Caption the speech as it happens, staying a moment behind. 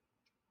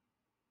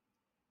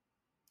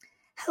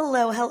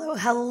Hello, hello,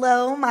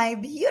 hello, my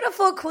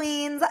beautiful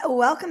queens.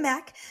 Welcome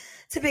back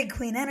to Big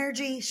Queen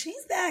Energy.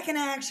 She's back in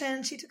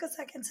action. She took a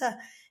second to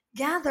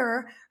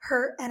gather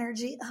her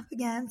energy up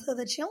again so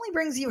that she only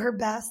brings you her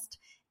best.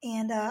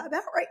 And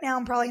about right now,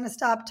 I'm probably going to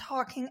stop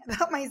talking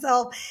about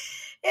myself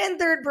in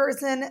third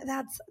person.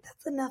 That's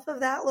enough of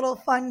that little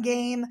fun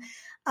game.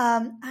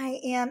 I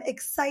am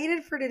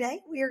excited for today.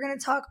 We are going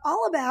to talk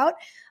all about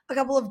a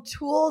couple of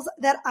tools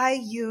that I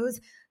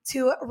use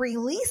to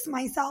release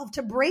myself,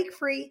 to break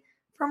free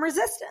from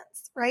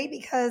resistance, right?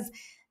 Because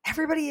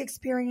everybody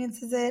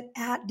experiences it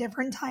at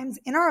different times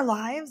in our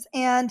lives,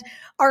 and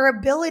our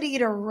ability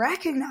to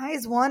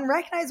recognize when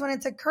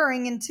it's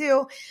occurring, and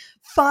two,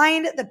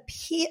 find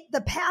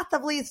the path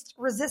of least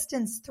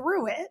resistance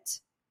through it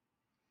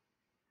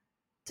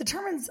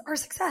determines our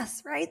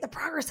success, right? The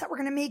progress that we're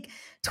going to make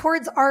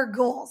towards our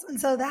goals. And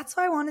so that's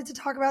why I wanted to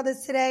talk about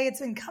this today.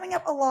 It's been coming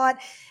up a lot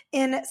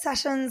in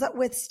sessions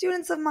with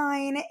students of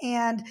mine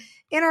and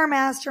in our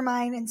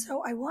mastermind. And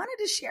so I wanted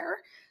to share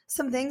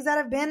some things that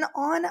have been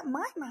on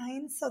my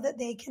mind so that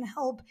they can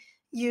help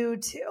you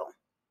too.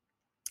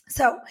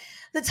 So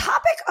the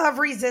topic of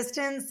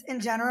resistance in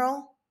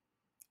general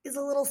is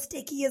a little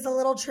sticky, is a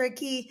little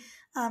tricky.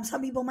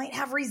 Some people might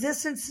have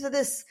resistance to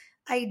this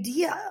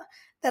idea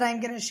that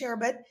I'm going to share,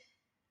 but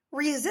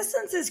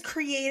resistance is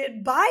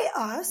created by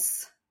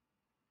us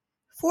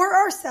for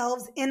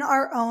ourselves in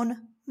our own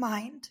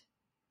mind.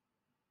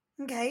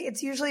 Okay,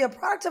 it's usually a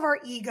product of our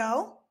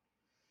ego,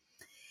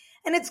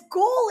 and its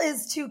goal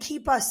is to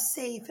keep us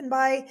safe. And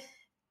by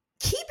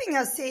keeping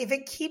us safe,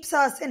 it keeps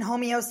us in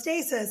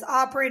homeostasis,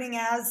 operating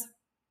as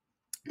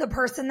the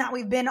person that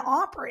we've been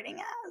operating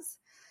as.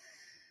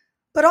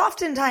 But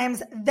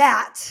oftentimes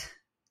that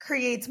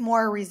creates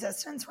more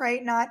resistance,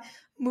 right? Not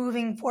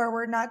moving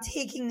forward, not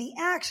taking the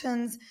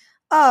actions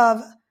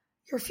of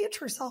your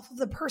future self, of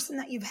the person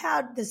that you've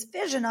had this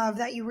vision of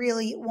that you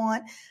really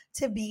want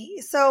to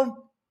be.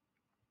 So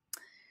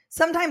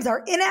sometimes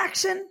our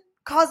inaction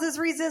causes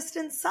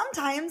resistance.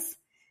 Sometimes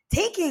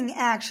taking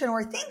action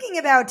or thinking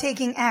about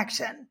taking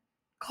action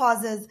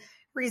causes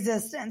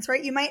resistance,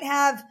 right? You might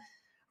have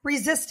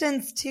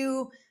resistance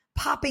to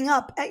popping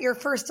up at your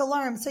first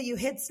alarm, so you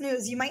hit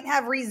snooze. You might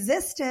have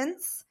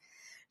resistance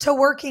to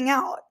working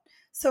out.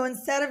 So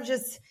instead of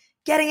just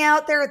getting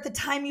out there at the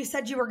time you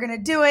said you were going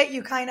to do it,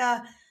 you kind of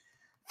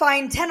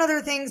find 10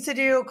 other things to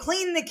do,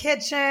 clean the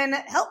kitchen,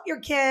 help your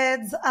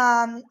kids,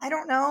 I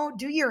don't know,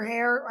 do your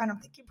hair. I don't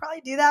think you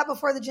probably do that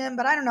before the gym,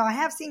 but I don't know. I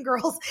have seen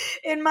girls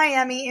in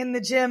Miami in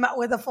the gym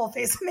with a full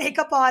face of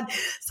makeup on.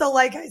 So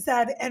like I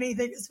said,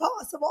 anything is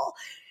possible.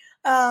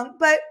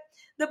 But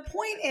the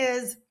point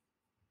is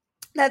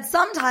that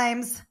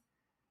sometimes,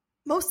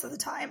 most of the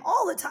time,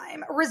 all the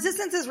time,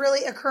 resistance is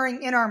really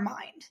occurring in our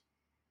mind.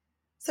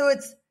 So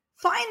it's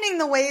finding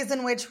the ways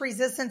in which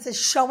resistance is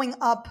showing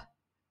up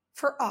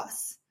for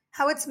us,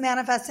 how it's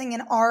manifesting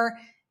in our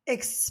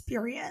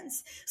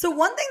experience. So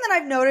one thing that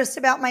I've noticed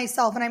about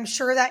myself, and I'm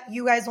sure that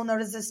you guys will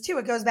notice this too,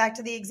 it goes back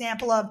to the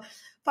example of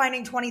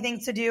finding 20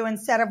 things to do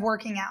instead of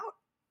working out.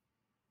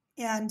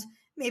 And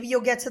maybe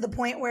you'll get to the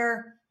point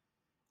where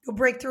you'll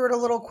break through it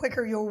a little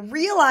quicker. You'll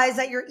realize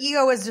that your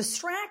ego is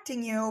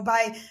distracting you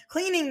by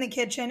cleaning the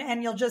kitchen,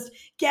 and you'll just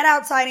get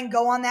outside and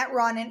go on that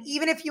run. And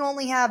even if you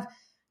only have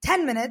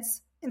 10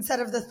 minutes instead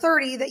of the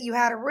 30 that you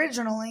had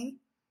originally,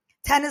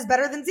 10 is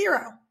better than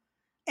 0.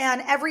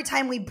 And every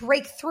time we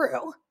break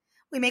through,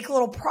 we make a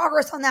little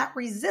progress on that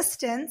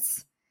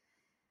resistance,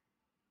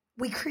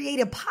 we create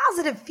a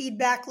positive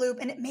feedback loop,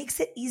 and it makes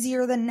it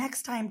easier the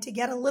next time to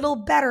get a little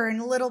better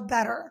and a little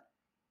better.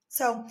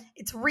 So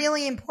it's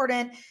really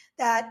important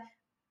that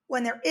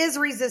when there is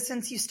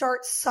resistance, you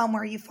start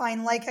somewhere. You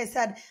find, like I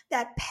said,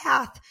 that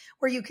path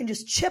where you can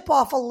just chip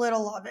off a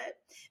little of it.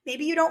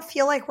 Maybe you don't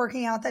feel like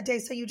working out that day,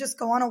 so you just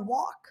go on a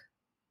walk.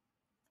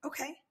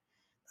 Okay,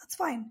 that's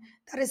fine.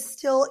 That is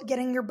still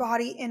getting your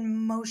body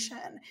in motion.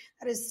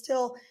 That is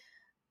still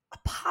a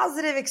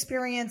positive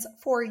experience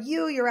for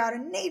you. You're out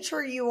in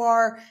nature. You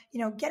are,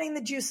 getting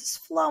the juices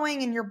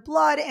flowing in your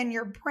blood and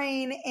your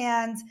brain,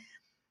 and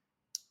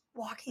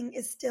walking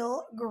is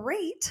still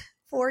great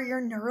for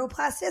your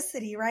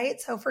neuroplasticity,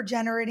 right? So for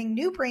generating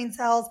new brain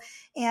cells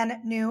and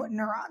new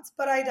neurons.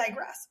 But I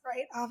digress,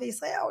 right?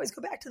 Obviously, I always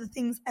go back to the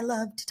things I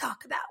love to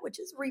talk about, which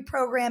is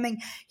reprogramming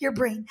your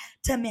brain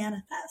to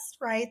manifest,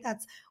 right?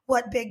 That's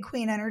what Big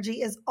Queen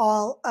Energy is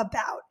all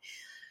about.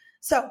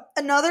 So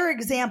another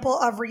example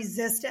of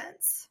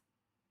resistance.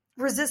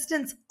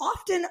 Resistance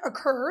often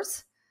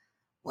occurs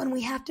when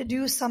we have to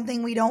do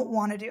something we don't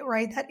want to do,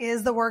 right? That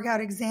is the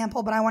workout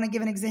example, but I want to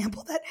give an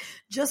example that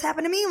just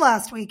happened to me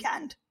last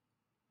weekend.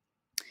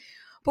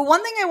 But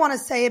one thing I want to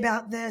say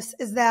about this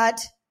is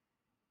that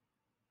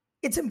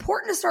it's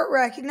important to start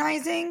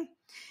recognizing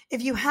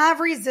if you have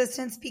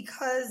resistance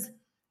because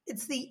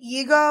it's the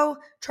ego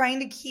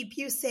trying to keep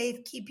you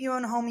safe, keep you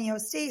in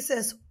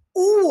homeostasis,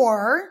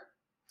 or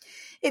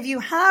if you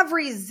have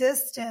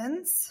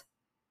resistance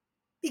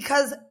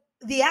because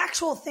the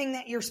actual thing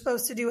that you're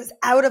supposed to do is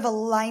out of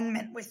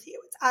alignment with you.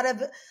 It's out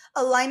of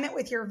alignment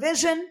with your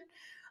vision,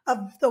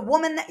 of the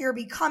woman that you're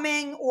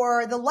becoming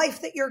or the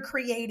life that you're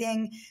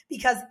creating.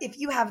 Because if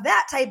you have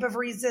that type of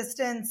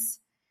resistance,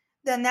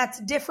 then that's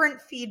different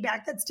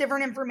feedback, that's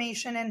different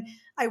information. And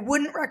I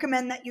wouldn't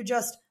recommend that you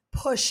just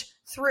push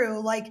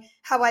through, like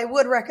how I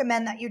would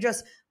recommend that you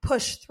just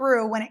push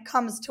through when it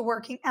comes to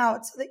working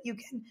out so that you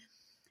can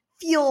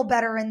feel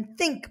better and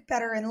think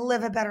better and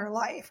live a better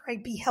life,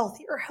 right? Be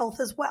healthier. Health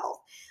is wealth.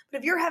 But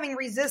if you're having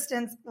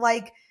resistance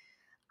like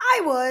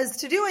I was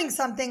to doing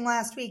something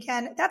last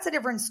weekend, that's a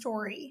different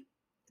story.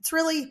 It's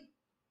really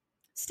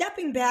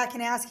stepping back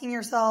and asking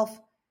yourself,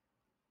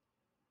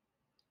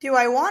 do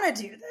I want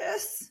to do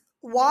this?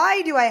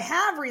 Why do I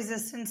have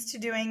resistance to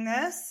doing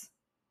this?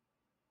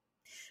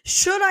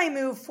 Should I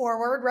move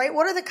forward, right?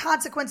 What are the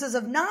consequences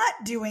of not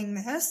doing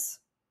this?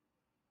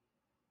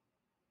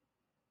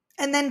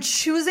 And then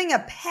choosing a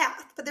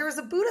path. But there is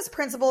a Buddhist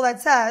principle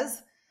that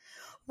says,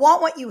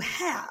 want what you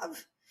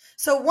have.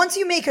 So once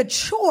you make a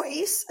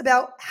choice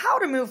about how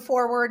to move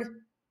forward,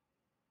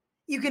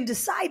 you can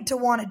decide to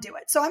want to do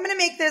it. So I'm going to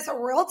make this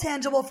real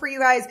tangible for you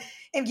guys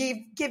and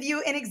give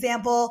you an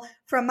example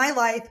from my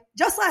life.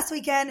 Just last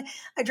weekend,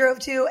 I drove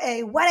to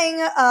a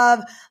wedding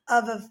of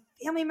a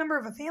family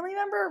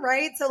member,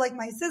 right? So like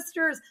my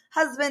sister's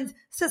husband's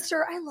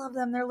sister, I love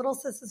them. They're little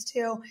sisters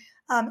too,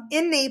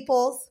 in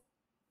Naples.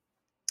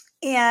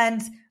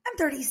 And I'm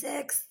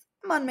 36,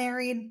 I'm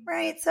unmarried,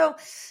 right? So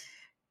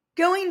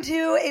going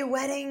to a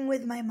wedding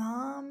with my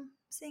mom,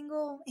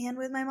 single, and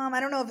with my mom. I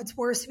don't know if it's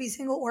worse to be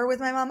single or with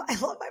my mom. I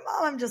love my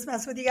mom. I'm just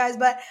messing with you guys.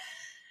 But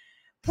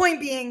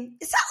point being,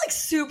 it's not like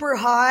super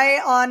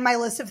high on my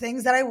list of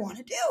things that I want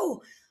to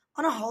do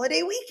on a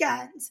holiday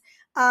weekend.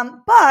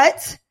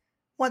 But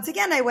once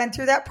again, I went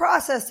through that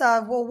process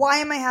of, well, why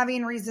am I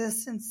having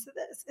resistance to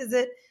this? Is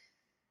it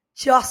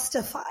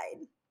justified?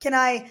 Can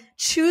I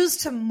choose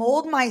to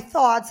mold my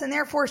thoughts and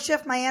therefore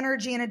shift my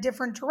energy in a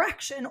different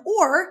direction?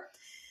 Or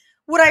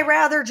would I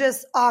rather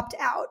just opt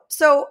out?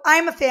 So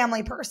I'm a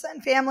family person.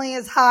 Family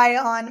is high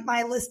on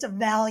my list of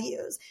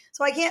values.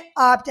 So I can't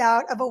opt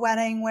out of a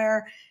wedding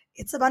where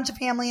it's a bunch of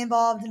family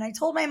involved. And I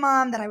told my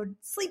mom that I would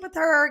sleep with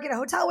her, get a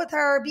hotel with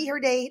her, be her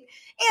date,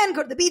 and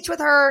go to the beach with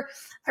her.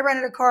 I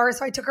rented a car,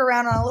 so I took her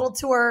around on a little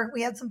tour.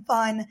 We had some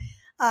fun.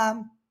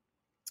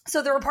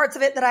 So there were parts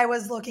of it that I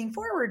was looking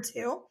forward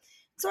to.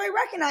 So I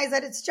recognize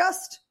that it's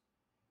just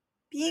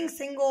being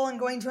single and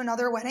going to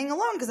another wedding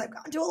alone, because I've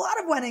gone to a lot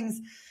of weddings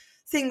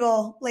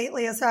single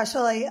lately,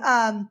 especially,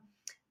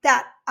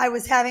 that I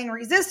was having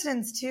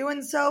resistance to.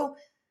 And so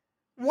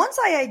once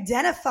I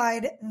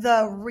identified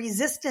the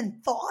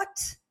resistant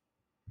thought,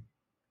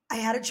 I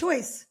had a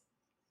choice.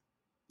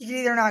 You could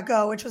either not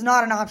go, which was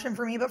not an option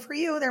for me, but for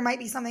you, there might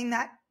be something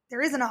that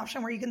there is an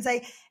option where you can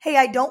say, hey,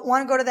 I don't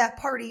want to go to that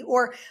party,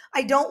 or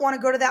I don't want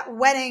to go to that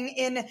wedding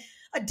in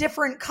a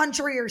different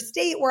country or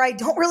state where I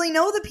don't really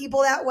know the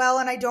people that well,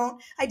 and I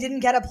didn't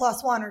get a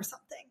 +1 or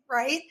something,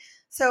 right?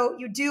 So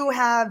you do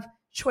have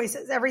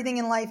choices. Everything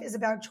in life is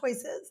about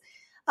choices.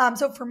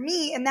 So for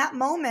me, in that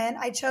moment,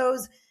 I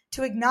chose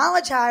to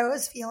acknowledge how I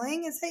was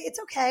feeling and say, it's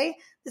okay.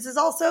 This is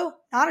also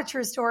not a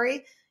true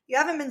story. You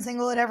haven't been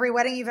single at every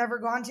wedding you've ever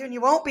gone to, and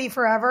you won't be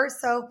forever.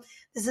 So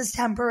this is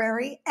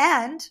temporary.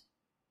 And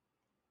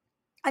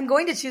I'm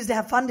going to choose to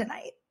have fun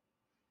tonight.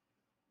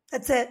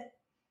 That's it.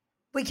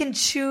 We can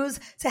choose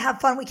to have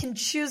fun. We can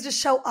choose to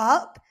show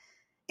up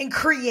and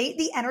create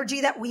the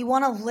energy that we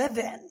want to live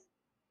in.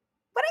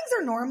 Weddings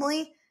are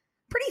normally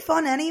pretty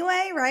fun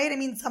anyway, right? I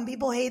mean, some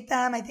people hate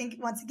them. I think,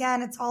 once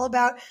again, it's all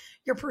about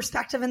your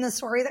perspective and the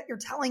story that you're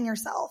telling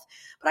yourself.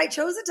 But I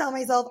chose to tell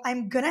myself,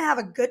 I'm going to have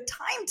a good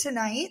time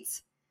tonight.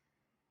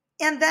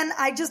 And then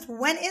I just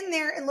went in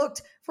there and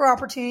looked for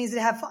opportunities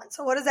to have fun.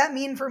 So what does that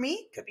mean for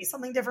me? Could be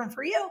something different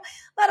for you,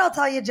 but I'll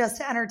tell you just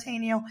to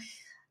entertain you.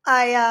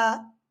 I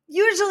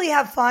usually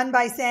have fun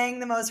by saying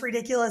the most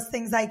ridiculous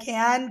things I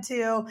can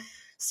to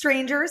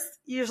strangers.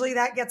 Usually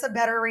that gets a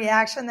better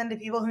reaction than to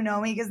people who know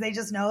me, because they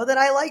just know that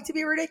I like to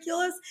be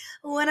ridiculous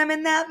when I'm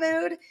in that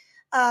mood.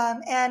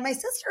 And my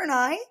sister and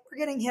I were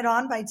getting hit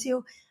on by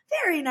two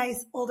very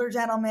nice older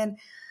gentlemen,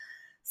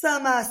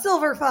 some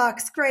silver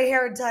fox,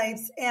 gray-haired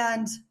types.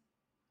 And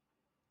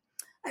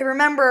I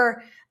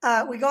remember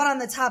we got on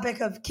the topic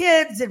of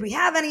kids. Did we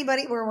have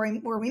anybody?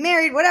 Were we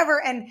married?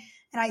 Whatever. And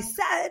I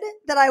said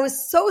that I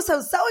was so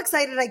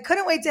excited. I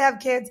couldn't wait to have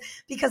kids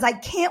because I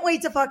can't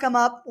wait to fuck them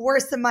up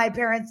worse than my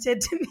parents did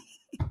to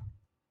me.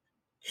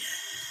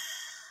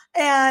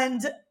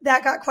 And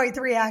that got quite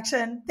the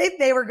reaction.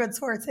 They were good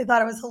sports. They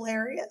thought it was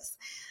hilarious.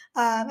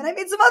 And I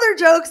made some other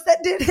jokes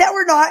that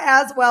were not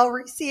as well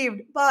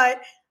received,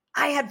 but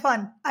I had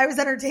fun. I was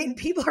entertained.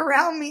 People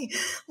around me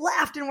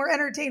laughed and were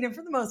entertained. And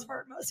for the most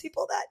part, most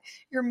people that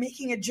you're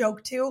making a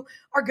joke to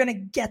are going to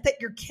get that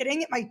you're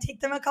kidding. It might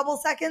take them a couple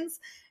seconds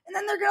and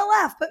then they're going to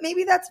laugh. But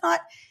maybe that's not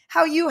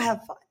how you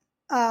have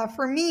fun.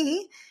 For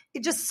me,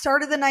 it just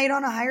started the night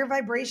on a higher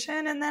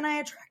vibration. And then I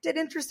attracted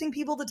interesting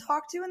people to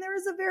talk to. And there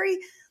was a very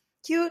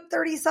cute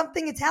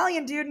 30-something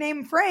Italian dude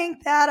named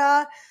Frank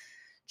that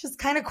just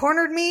kind of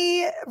cornered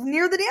me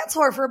near the dance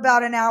floor for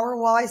about an hour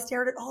while I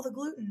stared at all the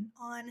gluten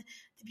on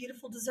the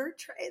beautiful dessert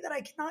tray that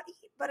I cannot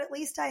eat, but at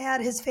least I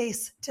had his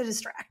face to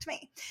distract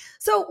me.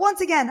 So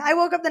once again, I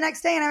woke up the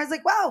next day and I was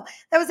like, wow,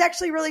 that was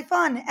actually really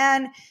fun.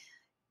 And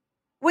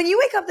when you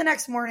wake up the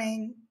next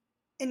morning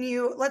and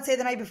you, let's say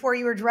the night before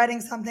you were dreading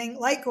something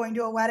like going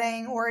to a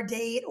wedding or a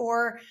date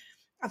or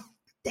a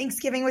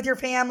Thanksgiving with your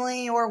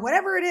family or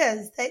whatever it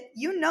is that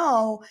you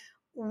know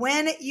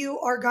when you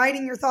are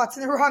guiding your thoughts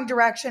in the wrong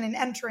direction and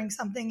entering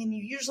something, and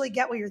you usually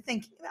get what you're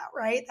thinking about,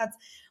 right? That's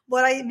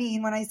what I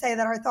mean when I say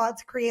that our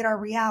thoughts create our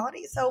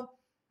reality. So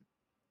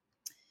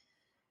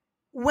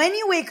when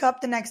you wake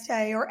up the next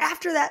day or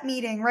after that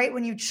meeting, right,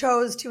 when you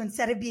chose to,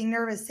 instead of being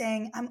nervous,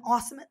 saying, I'm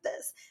awesome at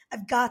this,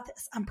 I've got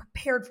this, I'm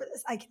prepared for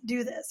this, I can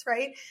do this,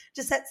 right?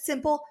 Just that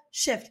simple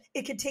shift.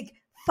 It could take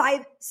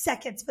 5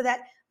 seconds, but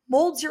that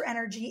molds your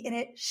energy and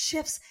it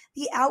shifts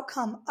the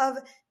outcome of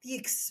the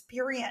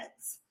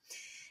experience.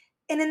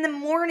 And in the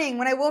morning,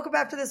 when I woke up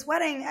after this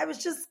wedding, I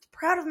was just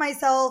proud of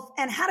myself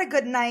and had a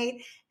good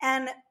night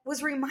and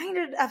was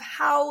reminded of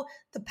how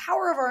the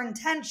power of our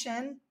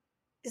intention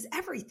is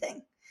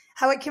everything,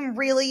 how it can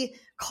really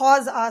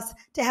cause us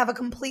to have a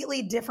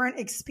completely different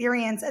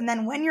experience. And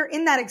then when you're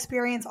in that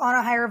experience on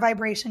a higher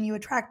vibration, you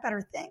attract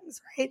better things,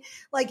 right?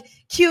 Like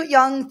cute,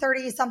 young,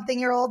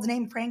 30-something-year-olds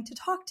named Frank to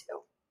talk to.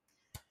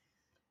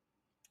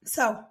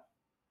 So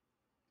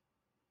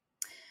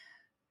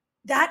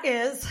that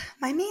is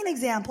my main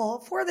example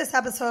for this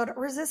episode.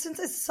 Resistance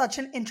is such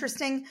an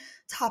interesting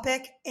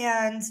topic,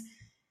 and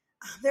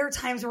there are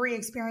times where we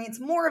experience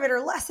more of it or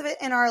less of it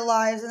in our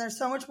lives, and there's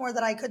so much more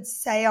that I could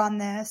say on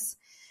this.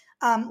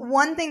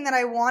 One thing that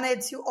I wanted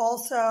to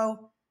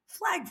also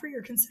flag for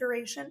your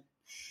consideration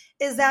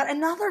is that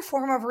another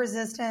form of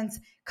resistance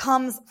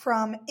comes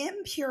from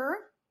impure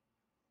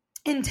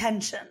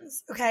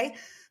intentions, okay?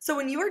 So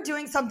when you are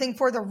doing something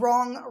for the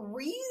wrong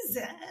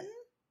reason,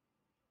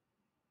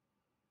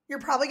 you're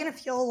probably going to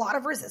feel a lot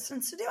of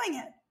resistance to doing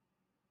it.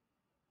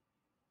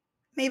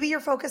 Maybe you're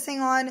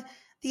focusing on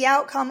the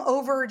outcome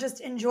over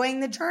just enjoying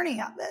the journey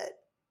of it.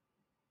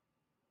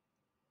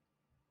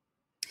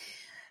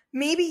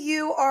 Maybe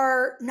you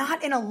are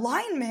not in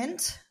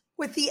alignment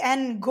with the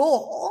end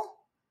goal,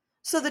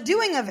 so the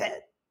doing of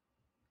it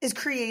is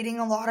creating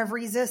a lot of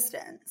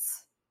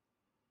resistance.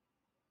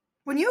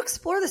 When you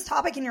explore this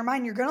topic in your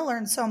mind, you're going to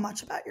learn so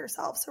much about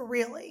yourself. So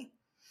really,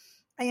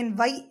 I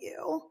invite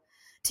you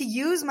to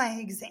use my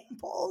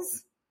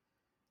examples.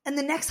 And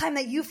the next time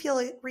that you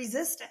feel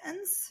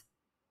resistance,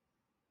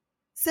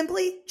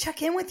 simply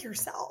check in with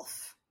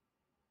yourself.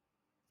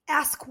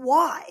 Ask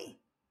why.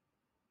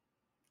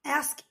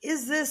 Ask,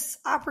 is this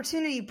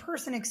opportunity,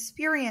 person,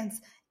 experience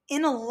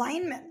in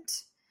alignment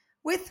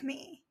with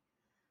me?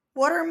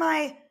 What are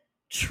my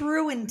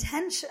true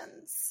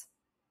intentions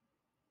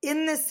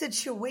in this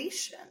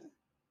situation?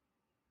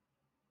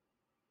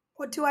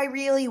 What do I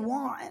really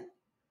want?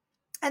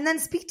 And then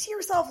speak to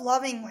yourself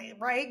lovingly,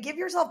 right? Give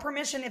yourself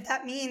permission if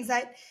that means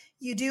that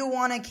you do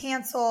want to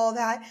cancel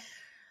that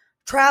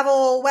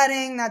travel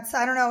wedding that's,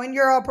 I don't know, in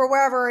Europe or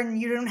wherever, and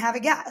you don't have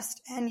a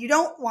guest and you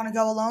don't want to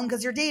go alone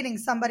because you're dating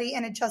somebody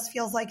and it just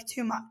feels like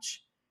too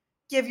much.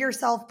 Give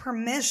yourself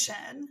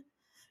permission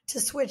to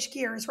switch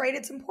gears, right?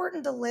 It's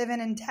important to live in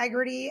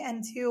integrity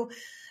and to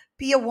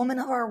be a woman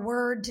of our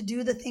word, to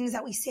do the things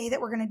that we say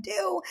that we're going to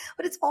do.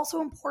 But it's also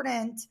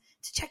important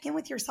to check in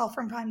with yourself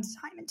from time to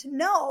time and to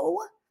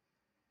know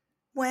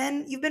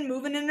when you've been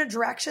moving in a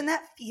direction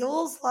that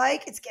feels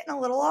like it's getting a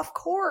little off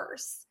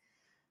course,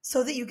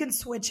 so that you can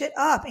switch it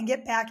up and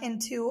get back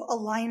into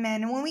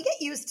alignment. And when we get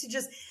used to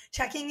just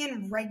checking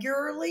in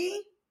regularly,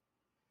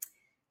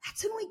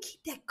 that's when we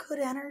keep that good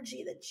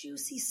energy, the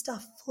juicy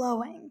stuff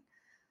flowing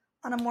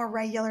on a more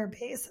regular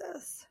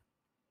basis.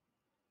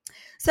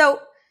 So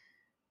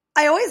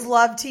I always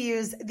love to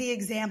use the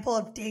example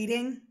of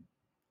dating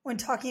when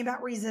talking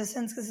about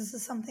resistance, because this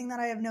is something that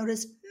I have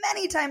noticed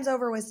many times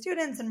over with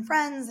students and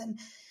friends and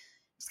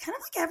just kind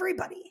of like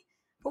everybody.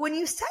 But when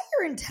you set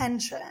your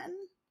intention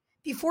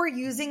before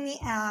using the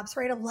apps,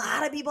 right? A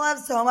lot of people have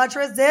so much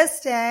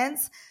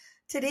resistance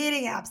to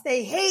dating apps.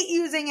 They hate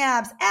using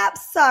apps. Apps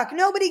suck.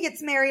 Nobody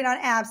gets married on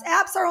apps.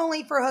 Apps are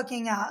only for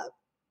hooking up.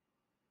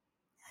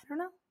 I don't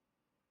know.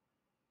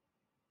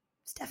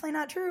 It's definitely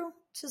not true.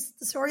 It's just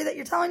the story that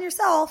you're telling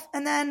yourself.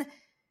 And then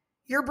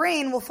your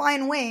brain will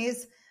find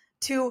ways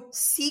to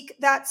seek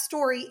that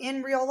story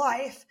in real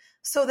life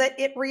so that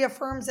it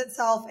reaffirms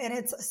itself in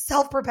its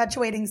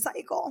self-perpetuating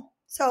cycle.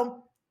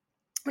 So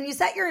when you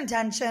set your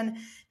intention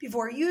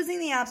before using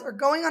the apps or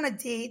going on a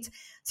date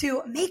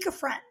to make a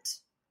friend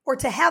or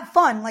to have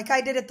fun like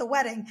I did at the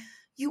wedding,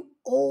 you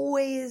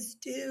always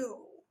do.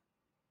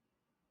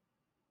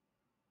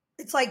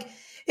 It's like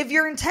if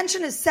your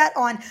intention is set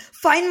on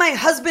find my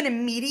husband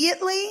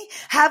immediately,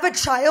 have a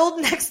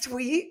child next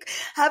week,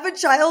 have a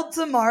child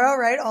tomorrow,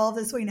 right? All of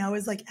this we know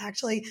is like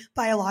actually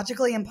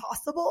biologically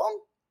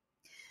impossible.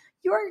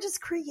 You are just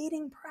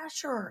creating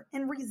pressure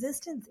and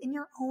resistance in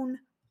your own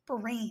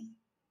brain.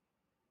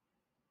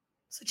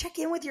 So check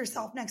in with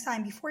yourself next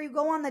time before you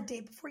go on the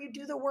date, before you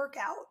do the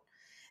workout,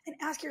 and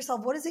ask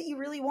yourself, what is it you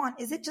really want?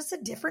 Is it just a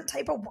different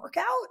type of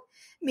workout?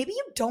 Maybe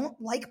you don't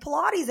like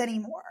Pilates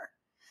anymore.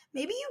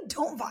 Maybe you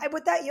don't vibe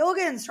with that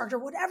yoga instructor,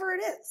 whatever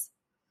it is.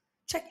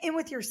 Check in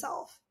with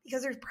yourself,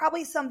 because there's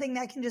probably something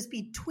that can just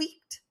be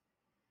tweaked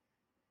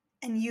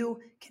and you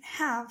can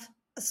have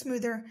a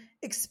smoother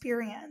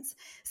experience.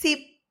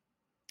 See,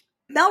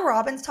 Mel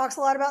Robbins talks a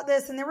lot about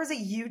this, and there was a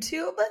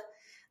YouTube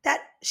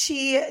that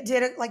she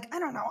did it, like, I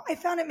don't know, I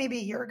found it maybe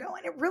a year ago,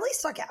 and it really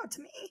stuck out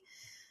to me,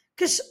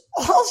 because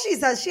all she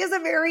says, she has a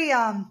very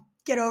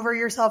get over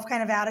yourself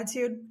kind of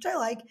attitude, which I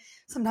like.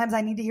 Sometimes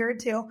I need to hear it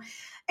too.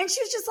 And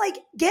she was just like,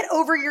 get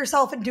over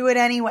yourself and do it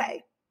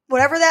anyway.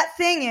 Whatever that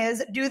thing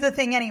is, do the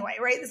thing anyway,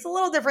 right? It's a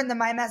little different than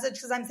my message,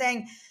 because I'm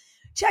saying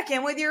check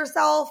in with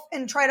yourself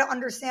and try to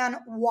understand,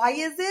 why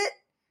is it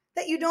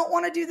that you don't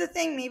want to do the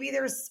thing? Maybe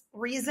there's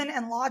reason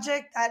and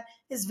logic that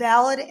is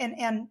valid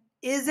and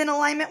is in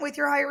alignment with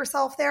your higher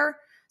self there.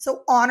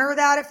 So honor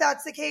that if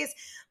that's the case.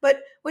 But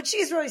what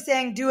she's really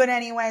saying, do it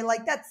anyway.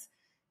 Like, that's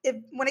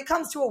when it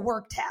comes to a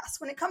work task,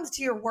 when it comes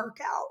to your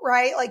workout,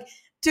 right? Like,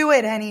 do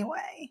it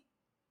anyway.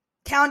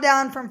 Count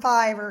down from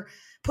 5, or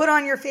put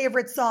on your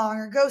favorite song,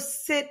 or go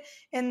sit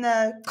in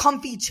the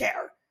comfy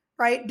chair,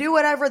 right? Do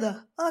whatever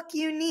the fuck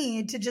you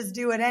need to just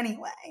do it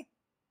anyway.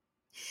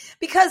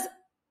 Because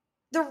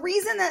the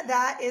reason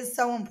that is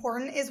so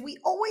important is we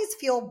always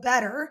feel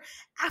better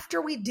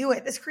after we do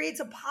it. This creates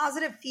a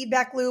positive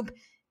feedback loop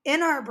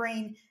in our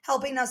brain,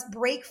 helping us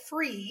break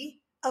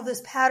free of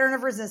this pattern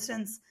of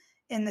resistance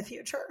in the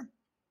future.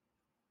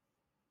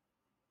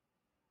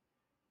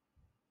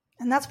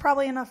 And that's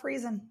probably enough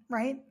reason,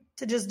 right?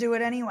 To just do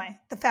it anyway.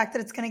 The fact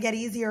that it's going to get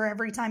easier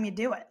every time you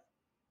do it.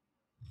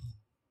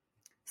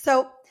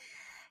 So,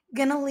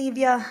 gonna leave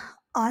you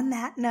on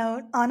that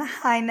note, on a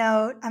high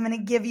note. I'm going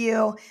to give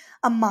you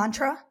a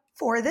mantra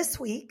for this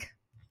week.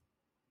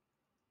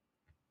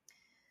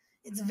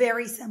 It's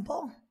very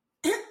simple.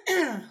 Woo,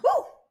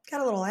 got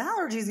a little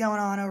allergies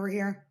going on over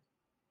here.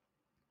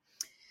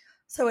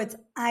 So it's,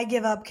 I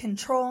give up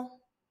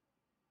control.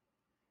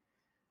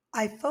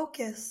 I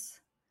focus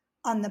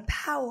on the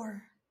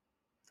power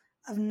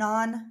of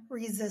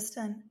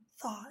non-resistant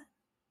thought.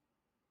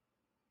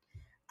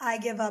 I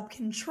give up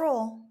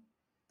control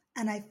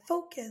and I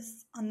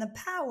focus on the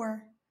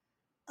power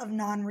of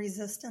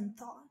non-resistant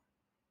thought.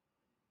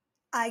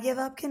 I give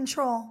up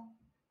control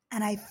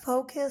and I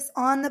focus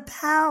on the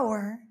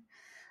power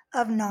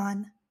of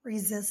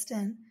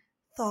non-resistant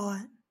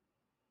thought.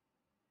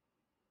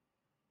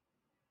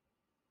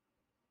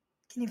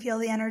 Can you feel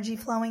the energy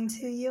flowing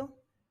to you?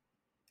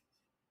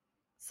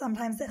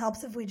 Sometimes it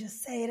helps if we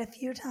just say it a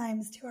few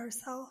times to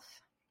ourselves.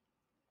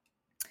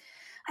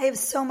 I have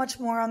so much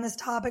more on this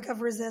topic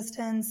of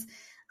resistance.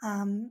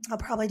 I'll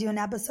probably do an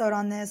episode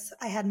on this.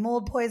 I had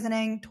mold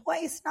poisoning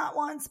twice, not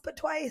once, but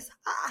twice.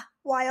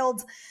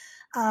 Wild.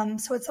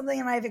 So it's something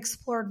that I've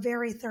explored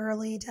very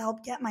thoroughly to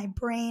help get my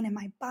brain and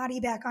my body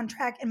back on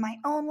track in my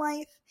own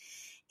life.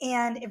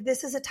 And if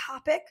this is a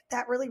topic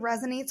that really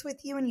resonates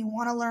with you and you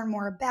want to learn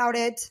more about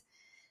it,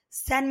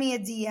 send me a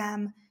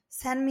DM,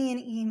 send me an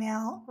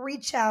email,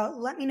 reach out,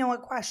 let me know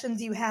what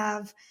questions you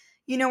have.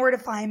 You know where to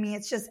find me.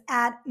 It's just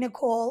at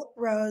Nicole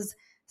Rose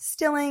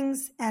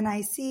Stillings,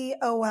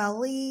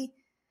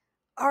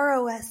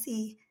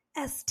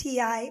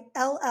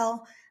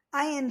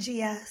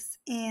 NicoleRosestillings.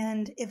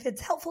 And if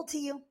it's helpful to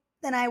you,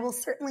 then I will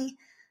certainly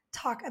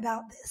talk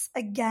about this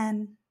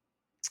again.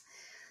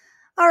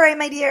 All right,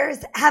 my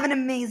dears, have an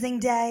amazing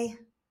day.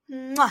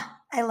 Mwah!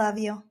 I love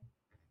you.